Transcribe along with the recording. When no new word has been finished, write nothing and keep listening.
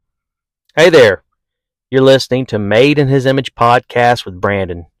Hey there, you're listening to Made in His Image podcast with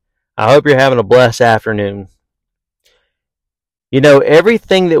Brandon. I hope you're having a blessed afternoon. You know,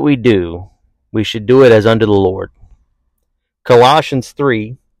 everything that we do, we should do it as unto the Lord. Colossians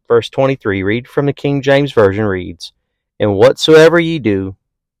 3, verse 23, read from the King James Version, reads, "And whatsoever ye do,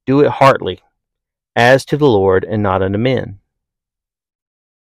 do it heartily, as to the Lord and not unto men."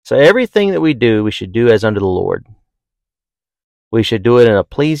 So everything that we do, we should do as unto the Lord. We should do it in a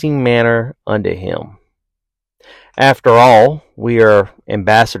pleasing manner unto Him. After all, we are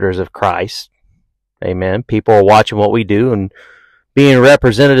ambassadors of Christ. Amen. People are watching what we do, and being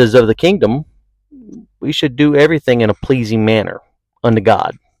representatives of the kingdom, we should do everything in a pleasing manner unto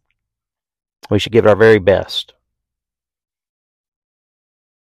God. We should give it our very best.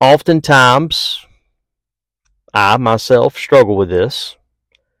 Oftentimes, I myself struggle with this.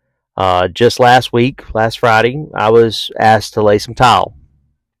 Just last Friday, I was asked to lay some tile.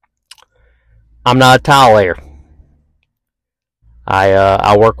 I'm not a tile layer.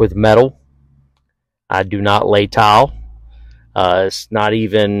 I work with metal. I do not lay tile. It's not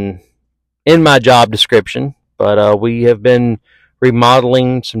even in my job description, but we have been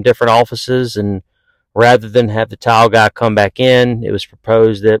remodeling some different offices, and rather than have the tile guy come back in, it was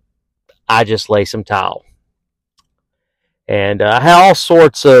proposed that I just lay some tile. And I had all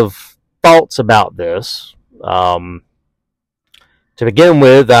sorts of thoughts about this. To begin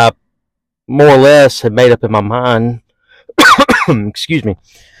with, I more or less had made up in my mind, excuse me,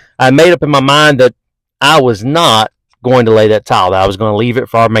 I made up in my mind that I was not going to lay that tile, that I was going to leave it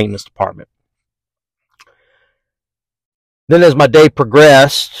for our maintenance department. Then as my day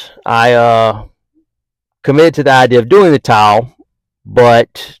progressed, I committed to the idea of doing the tile,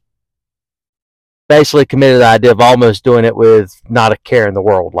 but basically committed to the idea of almost doing it with not a care in the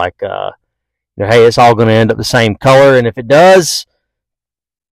world. Like, hey, it's all going to end up the same color, and if it does,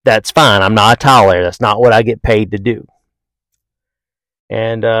 that's fine. I'm not a tile layer. That's not what I get paid to do.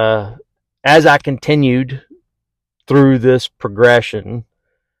 And as I continued through this progression,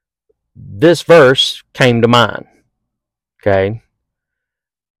 this verse came to mind. Okay?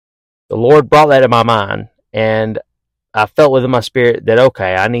 The Lord brought that in my mind, and I felt within my spirit that,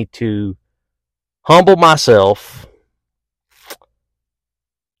 okay, I need to humble myself,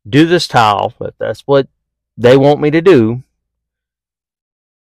 do this tile, if that's what they want me to do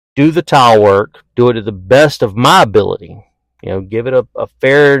the tile work, do it to the best of my ability, give it a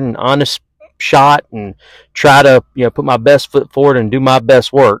fair and honest shot, and try to, put my best foot forward and do my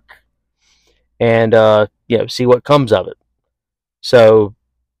best work, and, see what comes of it. So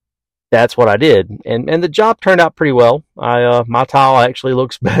that's what I did. And the job turned out pretty well. My tile actually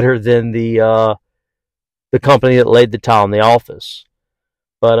looks better than the company that laid the tile in the office.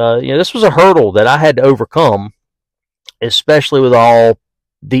 But, this was a hurdle that I had to overcome, especially with all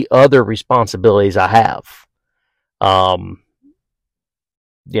the other responsibilities I have. That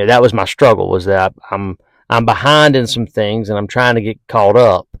was my struggle, was that I'm behind in some things, and I'm trying to get caught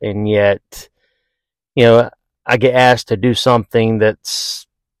up, and yet, I get asked to do something that's,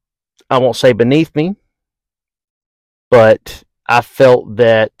 I won't say beneath me, but I felt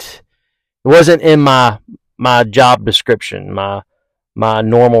that it wasn't in my job description, my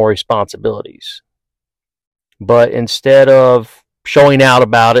normal responsibilities. But instead of showing out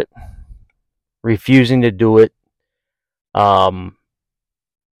about it, refusing to do it, I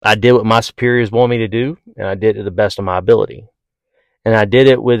did what my superiors wanted me to do, and I did it to the best of my ability. And I did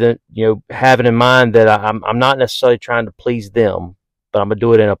it with having in mind that I'm not necessarily trying to please them, but I'm going to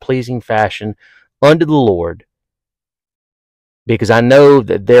do it in a pleasing fashion unto the Lord, because I know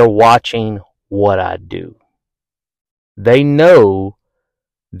that they're watching what I do. They know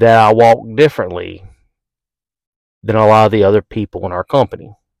that I walk differently than a lot of the other people in our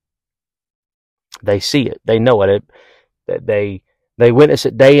company. They see it. They know it. They witness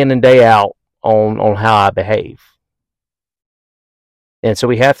it day in and day out on how I behave. And so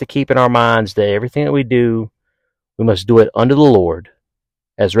we have to keep in our minds that everything that we do, we must do it unto the Lord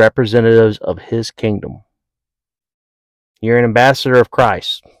as representatives of His kingdom. You're an ambassador of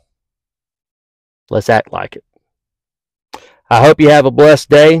Christ. Let's act like it. I hope you have a blessed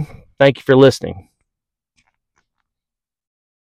day. Thank you for listening.